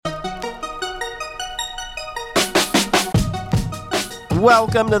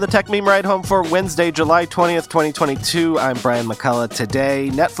Welcome to the Tech Meme Ride Home for Wednesday, July 20th, 2022. I'm Brian McCullough. Today,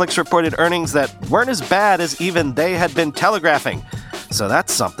 Netflix reported earnings that weren't as bad as even they had been telegraphing. So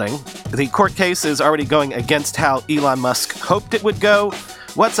that's something. The court case is already going against how Elon Musk hoped it would go.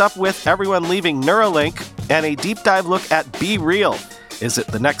 What's up with everyone leaving Neuralink? And a deep dive look at Be Real. Is it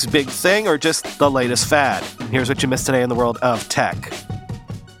the next big thing or just the latest fad? Here's what you missed today in the world of tech.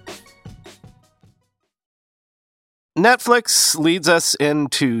 Netflix leads us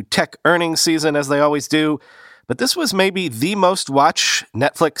into tech earnings season, as they always do, but this was maybe the most watched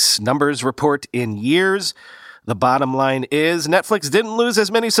Netflix numbers report in years. The bottom line is Netflix didn't lose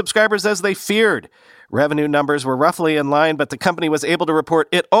as many subscribers as they feared. Revenue numbers were roughly in line, but the company was able to report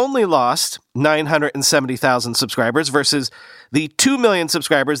it only lost 970,000 subscribers versus the 2 million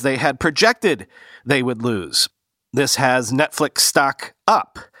subscribers they had projected they would lose. This has Netflix stock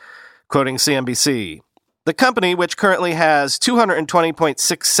up, quoting CNBC. The company, which currently has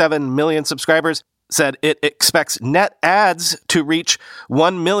 220.67 million subscribers, said it expects net adds to reach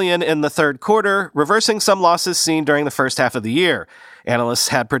 1 million in the third quarter, reversing some losses seen during the first half of the year. Analysts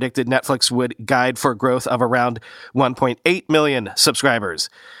had predicted Netflix would guide for growth of around 1.8 million subscribers.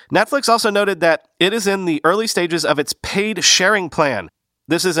 Netflix also noted that it is in the early stages of its paid sharing plan.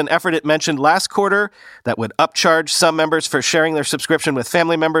 This is an effort it mentioned last quarter that would upcharge some members for sharing their subscription with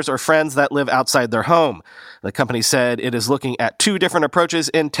family members or friends that live outside their home. The company said it is looking at 2 different approaches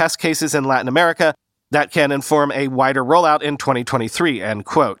in test cases in Latin America that can inform a wider rollout in 2023, end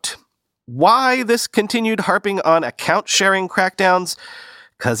quote. Why this continued harping on account sharing crackdowns?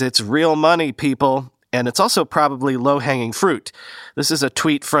 Because it's real money, people. And it's also probably low-hanging fruit. This is a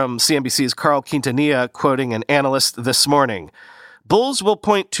tweet from CNBC's Carl Quintanilla quoting an analyst this morning. Bulls will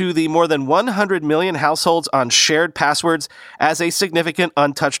point to the more than 100 million households on shared passwords as a significant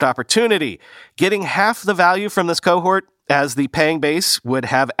untouched opportunity. Getting half the value from this cohort as the paying base would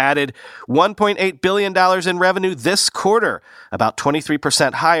have added $1.8 billion in revenue this quarter, about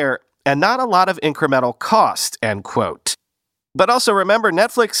 23% higher, and not a lot of incremental cost, end quote. But also remember,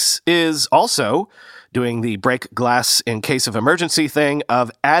 Netflix is also doing the break glass in case of emergency thing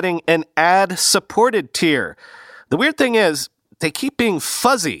of adding an ad-supported tier. The weird thing is, they keep being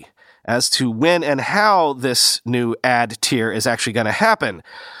fuzzy as to when and how this new ad tier is actually going to happen.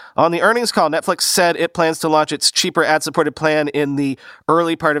 On the earnings call, Netflix said it plans to launch its cheaper ad-supported plan in the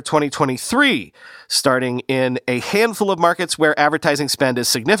early part of 2023, starting in a handful of markets where advertising spend is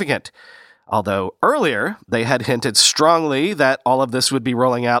significant. Although earlier, they had hinted strongly that all of this would be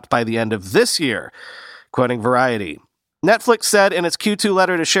rolling out by the end of this year, quoting Variety. Netflix said in its Q2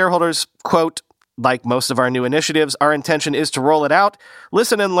 letter to shareholders, quote, like most of our new initiatives, our intention is to roll it out,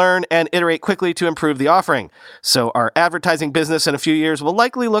 listen and learn, and iterate quickly to improve the offering. So our advertising business in a few years will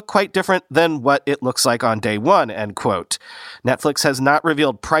likely look quite different than what it looks like on day one, end quote. Netflix has not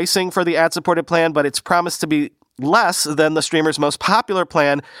revealed pricing for the ad-supported plan, but it's promised to be less than the streamer's most popular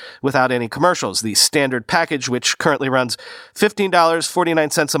plan without any commercials, the standard package, which currently runs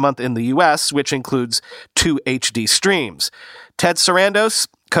 $15.49 a month in the US, which includes 2 HD streams. Ted Sarandos,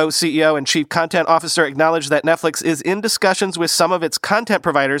 co-CEO and chief content officer, acknowledged that Netflix is in discussions with some of its content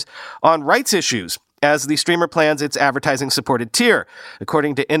providers on rights issues as the streamer plans its advertising-supported tier.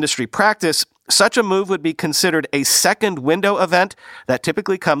 According to industry practice, such a move would be considered a second window event that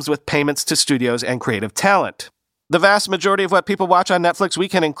typically comes with payments to studios and creative talent. The vast majority of what people watch on Netflix we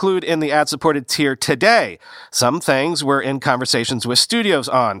can include in the ad-supported tier today. Some things we're in conversations with studios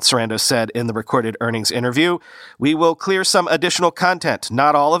on, Sarandos said in the recorded earnings interview. We will clear some additional content,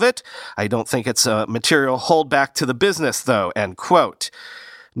 not all of it. I don't think it's a material holdback to the business, though, end quote.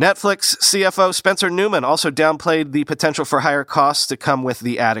 Netflix CFO Spencer Neumann also downplayed the potential for higher costs to come with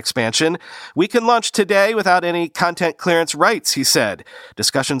the ad expansion. We can launch today without any content clearance rights, he said.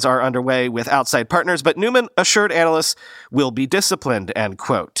 Discussions are underway with outside partners, but Neumann assured analysts will be disciplined, end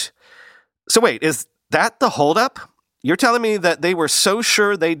quote. So wait, is that the holdup? You're telling me that they were so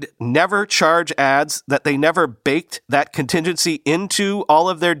sure they'd never charge ads that they never baked that contingency into all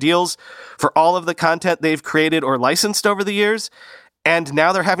of their deals for all of the content they've created or licensed over the years? And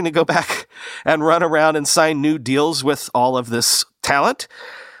now they're having to go back and run around and sign new deals with all of this talent?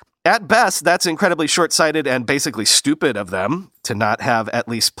 At best, that's incredibly short-sighted and basically stupid of them to not have at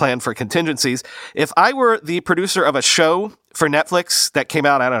least planned for contingencies. If I were the producer of a show for Netflix that came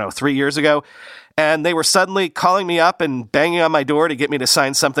out, 3 years ago, and they were suddenly calling me up and banging on my door to get me to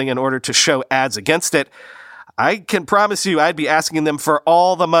sign something in order to show ads against it, I can promise you I'd be asking them for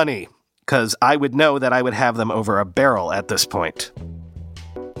all the money, because I would know that I would have them over a barrel at this point.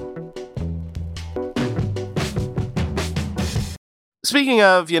 Speaking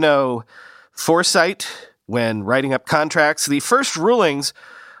of, foresight, when writing up contracts, the first rulings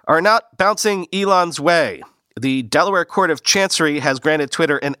are not bouncing Elon's way. The Delaware Court of Chancery has granted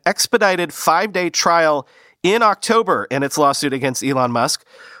Twitter an expedited 5-day trial in October in its lawsuit against Elon Musk,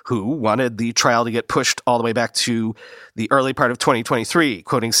 who wanted the trial to get pushed all the way back to the early part of 2023,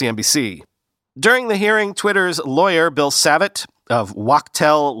 quoting CNBC. During the hearing, Twitter's lawyer, Bill Savitt, of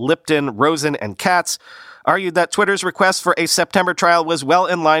Wachtell, Lipton, Rosen, and Katz, argued that Twitter's request for a September trial was well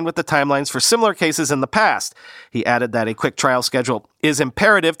in line with the timelines for similar cases in the past. He added that a quick trial schedule is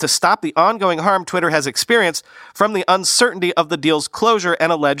imperative to stop the ongoing harm Twitter has experienced from the uncertainty of the deal's closure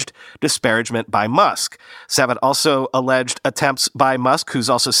and alleged disparagement by Musk. Savitt also alleged attempts by Musk, who's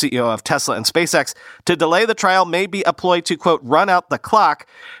also CEO of Tesla and SpaceX, to delay the trial may be a ploy to, quote, run out the clock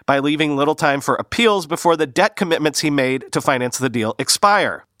by leaving little time for appeals before the debt commitments he made to finance the deal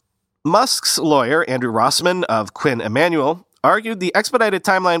expire. Musk's lawyer, Andrew Rossman of Quinn Emanuel, argued the expedited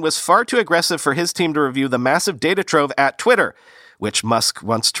timeline was far too aggressive for his team to review the massive data trove at Twitter, which Musk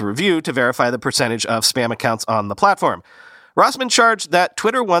wants to review to verify the percentage of spam accounts on the platform. Rossman charged that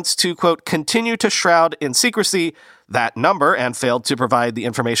Twitter wants to, quote, continue to shroud in secrecy that number and failed to provide the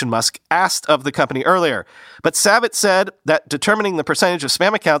information Musk asked of the company earlier. But Savitt said that determining the percentage of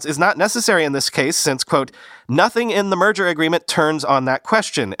spam accounts is not necessary in this case since, quote, nothing in the merger agreement turns on that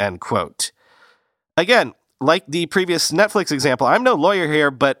question, end quote. Again, like the previous Netflix example, I'm no lawyer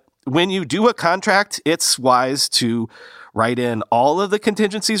here, but when you do a contract, it's wise to write in all of the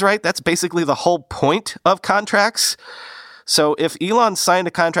contingencies, right? That's basically the whole point of contracts. So if Elon signed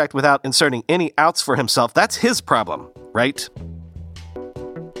a contract without inserting any outs for himself, that's his problem, right?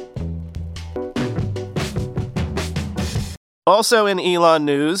 Also in Elon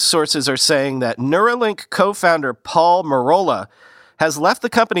news, sources are saying that Neuralink co-founder Paul Merola has left the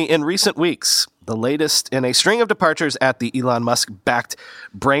company in recent weeks, the latest in a string of departures at the Elon Musk-backed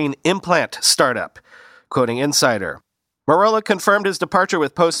brain implant startup. Quoting Insider, Merola confirmed his departure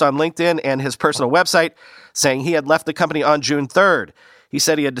with posts on LinkedIn and his personal website, saying he had left the company on June 3rd. He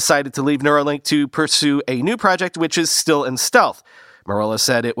said he had decided to leave Neuralink to pursue a new project, which is still in stealth. Merola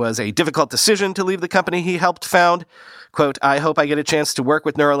said it was a difficult decision to leave the company he helped found. Quote, I hope I get a chance to work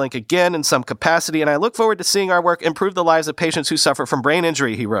with Neuralink again in some capacity, and I look forward to seeing our work improve the lives of patients who suffer from brain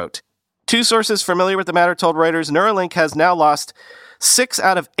injury, he wrote. Two sources familiar with the matter told Reuters Neuralink has now lost 6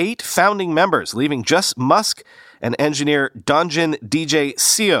 out of 8 founding members, leaving just Musk and engineer Donjan DJ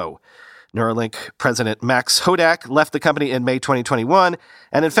Seo. Neuralink president Max Hodak left the company in May 2021,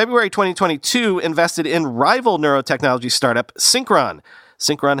 and in February 2022 invested in rival neurotechnology startup Synchron.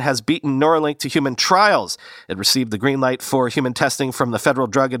 Synchron has beaten Neuralink to human trials. It received the green light for human testing from the Federal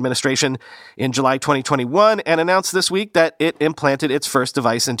Drug Administration in July 2021 and announced this week that it implanted its first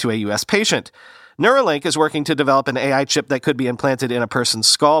device into a U.S. patient. Neuralink is working to develop an AI chip that could be implanted in a person's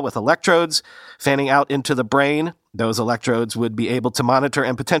skull with electrodes fanning out into the brain. Those electrodes would be able to monitor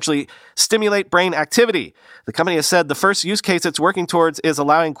and potentially stimulate brain activity. The company has said the first use case it's working towards is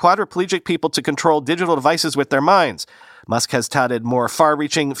allowing quadriplegic people to control digital devices with their minds. Musk has touted more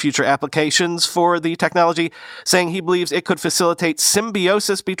far-reaching future applications for the technology, saying he believes it could facilitate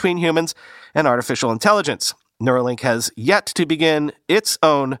symbiosis between humans and artificial intelligence. Neuralink has yet to begin its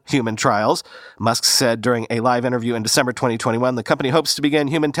own human trials. Musk said during a live interview in December 2021 the company hopes to begin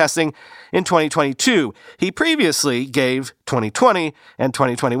human testing in 2022. He previously gave 2020 and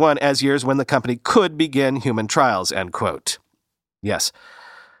 2021 as years when the company could begin human trials, end quote. Yes.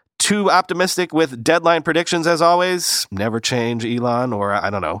 Too optimistic with deadline predictions as always. Never change, Elon, or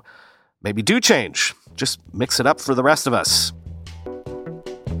I don't know. Maybe do change. Just mix it up for the rest of us.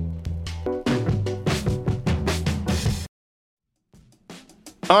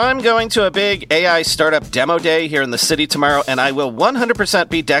 I'm going to a big AI startup demo day here in the city tomorrow, and I will 100%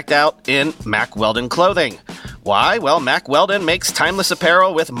 be decked out in Mack Weldon clothing. Why? Well, Mack Weldon makes timeless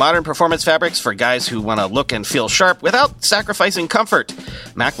apparel with modern performance fabrics for guys who want to look and feel sharp without sacrificing comfort.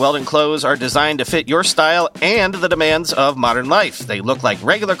 Mack Weldon clothes are designed to fit your style and the demands of modern life. They look like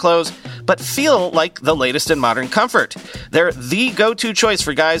regular clothes, but feel like the latest in modern comfort. They're the go-to choice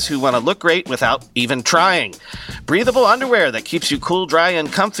for guys who want to look great without even trying. Breathable underwear that keeps you cool, dry,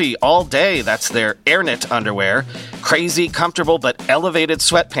 and comfy all day. That's their AirKnit underwear. Crazy, comfortable, but elevated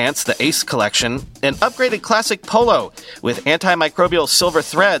sweatpants, the Ace collection. An upgraded classic polo with antimicrobial silver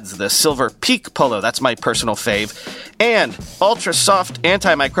threads, the Silver Peak polo. That's my personal fave. And ultra-soft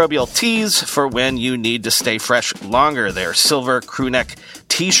antimicrobial tees for when you need to stay fresh longer. Their silver crewneck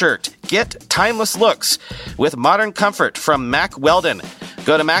t-shirt. Get timeless looks with modern comfort from Mack Weldon.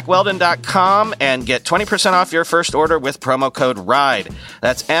 Go to MackWeldon.com and get 20% off your first order with promo code RIDE.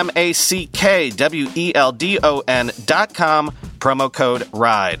 That's MackWeldon.com, promo code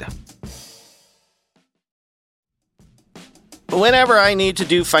RIDE. Whenever I need to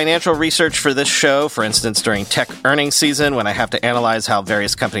do financial research for this show, for instance during tech earnings season when I have to analyze how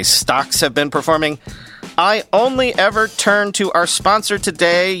various companies' stocks have been performing, I only ever turn to our sponsor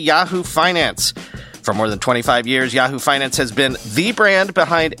today, Yahoo Finance. For more than 25 years, Yahoo Finance has been the brand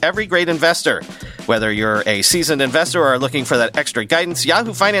behind every great investor. Whether you're a seasoned investor or are looking for that extra guidance,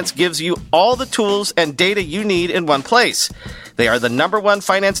 Yahoo Finance gives you all the tools and data you need in one place. They are the #1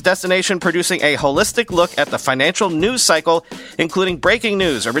 finance destination producing a holistic look at the financial news cycle, including breaking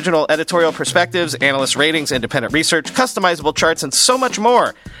news, original editorial perspectives, analyst ratings, independent research, customizable charts, and so much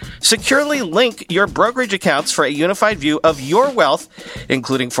more. Securely link your brokerage accounts for a unified view of your wealth,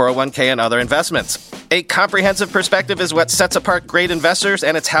 including 401k and other investments. A comprehensive perspective is what sets apart great investors,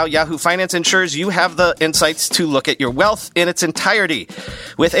 and it's how Yahoo Finance ensures you have the insights to look at your wealth in its entirety.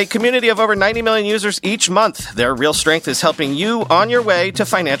 With a community of over 90 million users each month, their real strength is helping you on your way to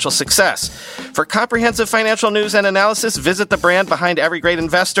financial success. For comprehensive financial news and analysis, visit the brand behind every great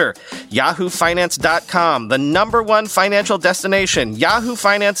investor, yahoofinance.com, the #1 financial destination,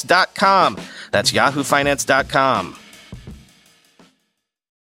 yahoofinance.com. That's yahoofinance.com.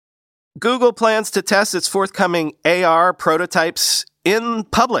 Google plans to test its forthcoming AR prototypes in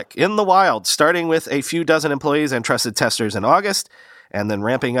public, in the wild, starting with a few dozen employees and trusted testers in August, and then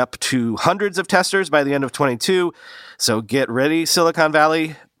ramping up to hundreds of testers by the end of 2022. So get ready, Silicon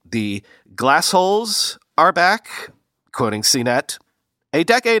Valley. The glass holes are back, quoting CNET. A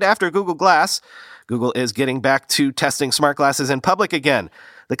decade after Google Glass, Google is getting back to testing smart glasses in public again.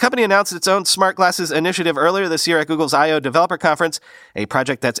 The company announced its own smart glasses initiative earlier this year at Google's I/O Developer Conference, a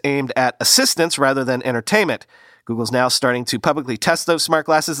project that's aimed at assistance rather than entertainment. Google's now starting to publicly test those smart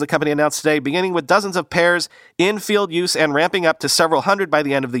glasses, the company announced today, beginning with dozens of pairs in field use and ramping up to several hundred by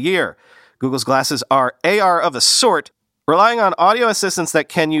the end of the year. Google's glasses are AR of a sort, relying on audio assistants that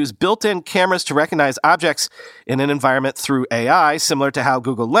can use built-in cameras to recognize objects in an environment through AI, similar to how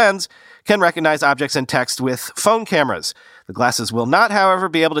Google Lens can recognize objects in text with phone cameras. The glasses will not, however,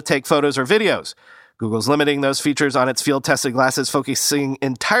 be able to take photos or videos. Google's limiting those features on its field-tested glasses, focusing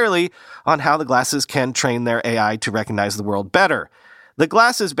entirely on how the glasses can train their AI to recognize the world better. The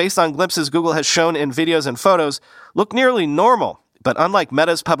glasses, based on glimpses Google has shown in videos and photos, look nearly normal. But unlike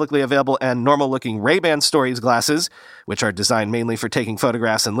Meta's publicly available and normal-looking Ray-Ban Stories glasses, which are designed mainly for taking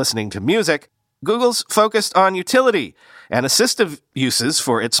photographs and listening to music, Google's focused on utility and assistive uses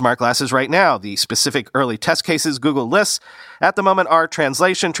for its smart glasses right now. The specific early test cases Google lists at the moment are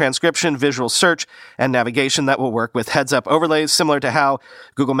translation, transcription, visual search, and navigation that will work with heads-up overlays, similar to how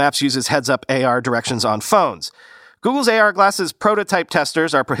Google Maps uses heads-up AR directions on phones. Google's AR glasses prototype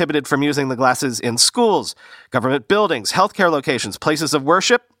testers are prohibited from using the glasses in schools, government buildings, healthcare locations, places of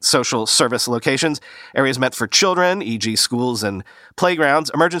worship, social service locations, areas meant for children, e.g. schools and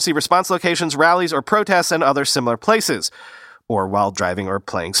playgrounds, emergency response locations, rallies or protests, and other similar places, or while driving or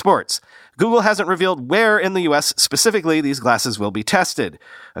playing sports. Google hasn't revealed where in the U.S. specifically these glasses will be tested.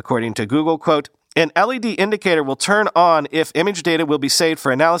 According to Google, quote, "An LED indicator will turn on if image data will be saved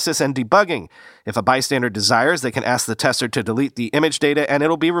for analysis and debugging. If a bystander desires, they can ask the tester to delete the image data and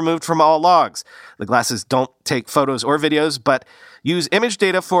it'll be removed from all logs. The glasses don't take photos or videos, but use image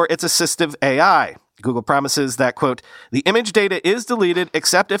data for its assistive AI. Google promises that, quote, "The image data is deleted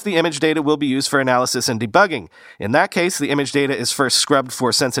except if the image data will be used for analysis and debugging. In that case, the image data is first scrubbed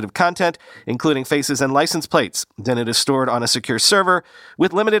for sensitive content, including faces and license plates. Then it is stored on a secure server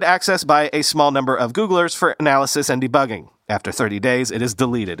with limited access by a small number of Googlers for analysis and debugging. After 30 days, it is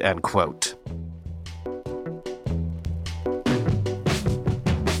deleted," end quote.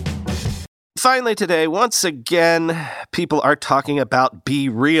 Finally today, once again, people are talking about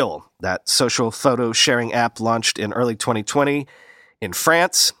BeReal, that social photo sharing app launched in early 2020 in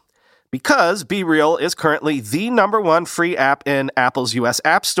France, because BeReal is currently the #1 free app in Apple's US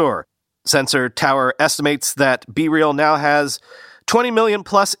App Store. Sensor Tower estimates that BeReal now has 20 million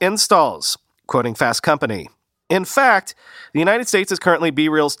plus installs, quoting Fast Company. In fact, the United States is currently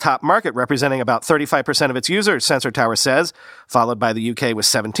BeReal's top market, representing about 35% of its users, Sensor Tower says, followed by the UK with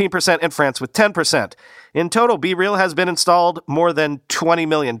 17% and France with 10%. In total, BeReal has been installed more than 20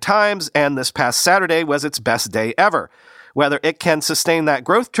 million times, and this past Saturday was its best day ever. Whether it can sustain that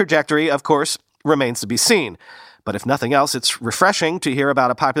growth trajectory, of course, remains to be seen. But if nothing else, it's refreshing to hear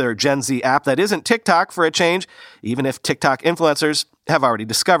about a popular Gen Z app that isn't TikTok for a change, even if TikTok influencers have already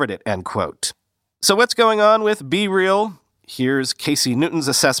discovered it, end quote. So what's going on with BeReal? Here's Casey Newton's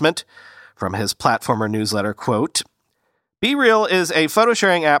assessment from his Platformer newsletter, quote, "BeReal is a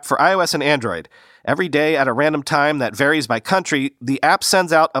photo-sharing app for iOS and Android. Every day at a random time that varies by country, the app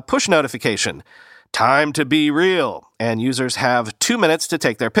sends out a push notification, 'Time to be real,' and users have 2 minutes to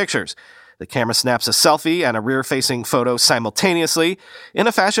take their pictures. The camera snaps a selfie and a rear-facing photo simultaneously in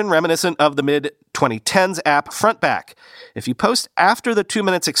a fashion reminiscent of the mid-2010s app Frontback. If you post after the 2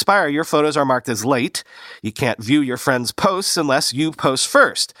 minutes expire, your photos are marked as late. You can't view your friends' posts unless you post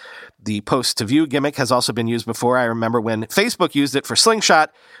first. The post-to-view gimmick has also been used before. I remember when Facebook used it for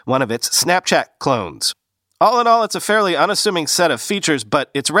Slingshot, one of its Snapchat clones. All in all, it's a fairly unassuming set of features,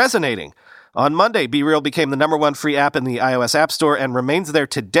 but it's resonating. On Monday, BeReal became the #1 free app in the iOS App Store and remains there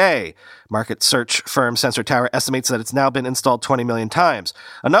today. Market search firm Sensor Tower estimates that it's now been installed 20 million times.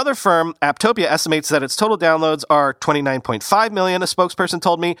 Another firm, Apptopia, estimates that its total downloads are 29.5 million, a spokesperson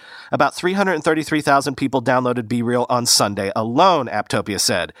told me. About 333,000 people downloaded BeReal on Sunday alone, Apptopia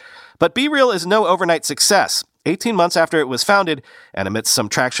said. But BeReal is no overnight success. 18 months after it was founded, and amidst some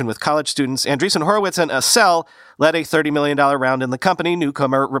traction with college students, Andreessen Horowitz and Accel led a $30 million round in the company,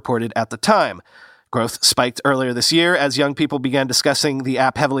 Newcomer reported at the time. Growth spiked earlier this year as young people began discussing the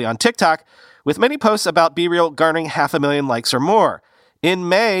app heavily on TikTok, with many posts about BeReal garnering 500,000 likes or more. In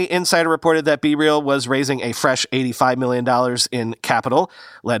May, Insider reported that BeReal was raising a fresh $85 million in capital,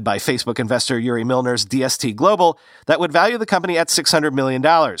 led by Facebook investor Yuri Milner's DST Global, that would value the company at $600 million.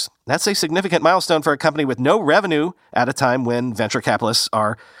 That's a significant milestone for a company with no revenue at a time when venture capitalists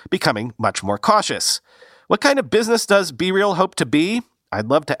are becoming much more cautious. What kind of business does BeReal hope to be?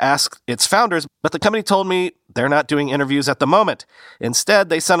 I'd love to ask its founders, but the company told me they're not doing interviews at the moment. Instead,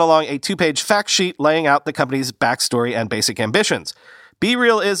 they sent along a 2-page fact sheet laying out the company's backstory and basic ambitions.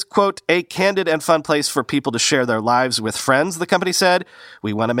 BeReal is, quote, a candid and fun place for people to share their lives with friends, the company said.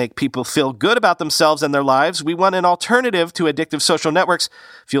 We want to make people feel good about themselves and their lives. We want an alternative to addictive social networks,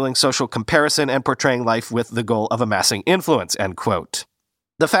 fueling social comparison and portraying life with the goal of amassing influence, end quote.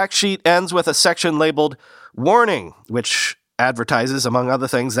 The fact sheet ends with a section labeled Warning, which advertises, among other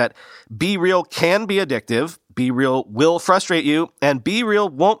things, that BeReal can be addictive, BeReal will frustrate you, and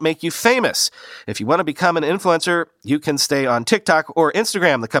BeReal won't make you famous. If you want to become an influencer, you can stay on TikTok or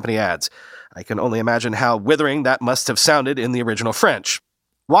Instagram, the company adds. I can only imagine how withering that must have sounded in the original French.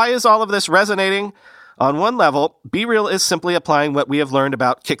 Why is all of this resonating? On one level, BeReal is simply applying what we have learned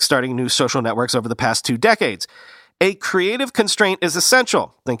about kickstarting new social networks over the past 2 decades. A creative constraint is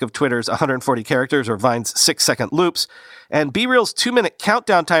essential. Think of Twitter's 140 characters or Vine's 6-second loops. And BeReal's 2-minute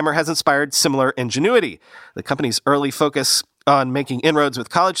countdown timer has inspired similar ingenuity. The company's early focus on making inroads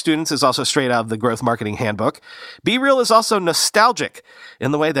with college students is also straight out of the Growth Marketing Handbook. BeReal is also nostalgic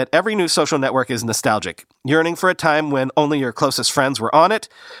in the way that every new social network is nostalgic, yearning for a time when only your closest friends were on it,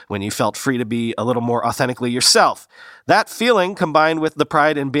 when you felt free to be a little more authentically yourself. That feeling, combined with the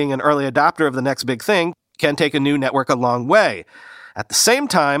pride in being an early adopter of the next big thing, can take a new network a long way. At the same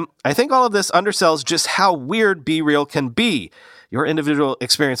time, I think all of this undersells just how weird BeReal can be. Your individual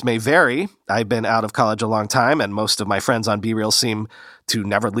experience may vary. I've been out of college a long time, and most of my friends on BeReal seem to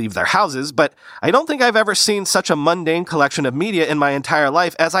never leave their houses, but I don't think I've ever seen such a mundane collection of media in my entire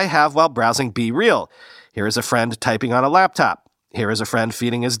life as I have while browsing BeReal. Here is a friend typing on a laptop. Here is a friend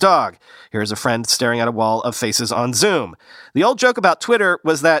feeding his dog. Here is a friend staring at a wall of faces on Zoom. The old joke about Twitter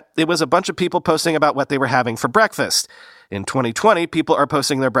was that it was a bunch of people posting about what they were having for breakfast. In 2020, people are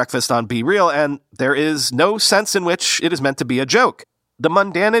posting their breakfast on BeReal, and there is no sense in which it is meant to be a joke. The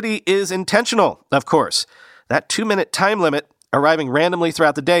mundanity is intentional, of course. That 2-minute time limit, arriving randomly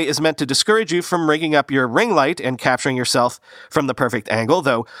throughout the day, is meant to discourage you from rigging up your ring light and capturing yourself from the perfect angle,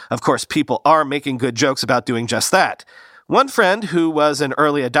 though, of course, people are making good jokes about doing just that. One friend who was an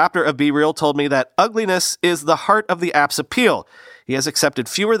early adopter of BeReal told me that ugliness is the heart of the app's appeal. He has accepted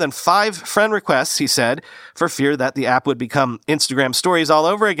fewer than 5 friend requests, he said, for fear that the app would become Instagram stories all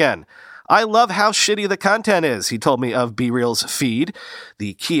over again. I love how shitty the content is, he told me of BeReal's feed.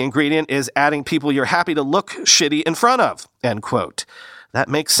 The key ingredient is adding people you're happy to look shitty in front of, end quote. That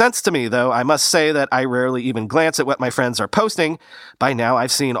makes sense to me, though. I must say that I rarely even glance at what my friends are posting. By now,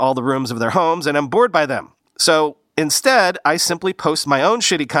 I've seen all the rooms of their homes, and I'm bored by them. So instead, I simply post my own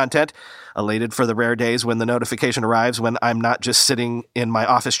shitty content, elated for the rare days when the notification arrives when I'm not just sitting in my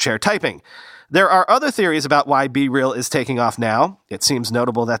office chair typing. There are other theories about why BeReal is taking off now. It seems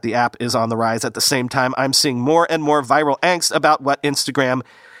notable that the app is on the rise at the same time I'm seeing more and more viral angst about what Instagram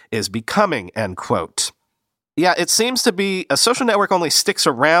is becoming, end quote. Yeah, it seems to be a social network only sticks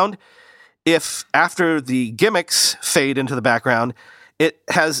around if, after the gimmicks fade into the background, it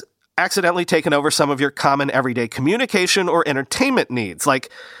has accidentally taken over some of your common everyday communication or entertainment needs,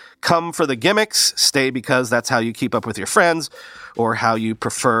 like come for the gimmicks, stay because that's how you keep up with your friends, or how you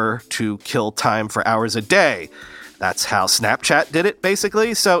prefer to kill time for hours a day. That's how Snapchat did it,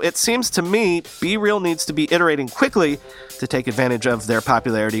 basically. So it seems to me BeReal needs to be iterating quickly to take advantage of their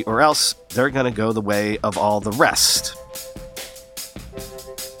popularity, or else they're going to go the way of all the rest.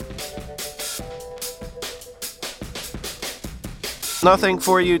 Nothing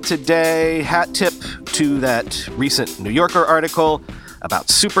for you today. Hat tip to that recent New Yorker article about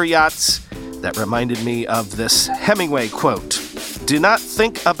super yachts that reminded me of this Hemingway quote. Do not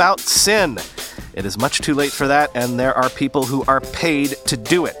think about sin. It is much too late for that, and there are people who are paid to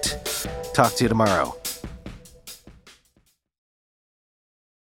do it. Talk to you tomorrow.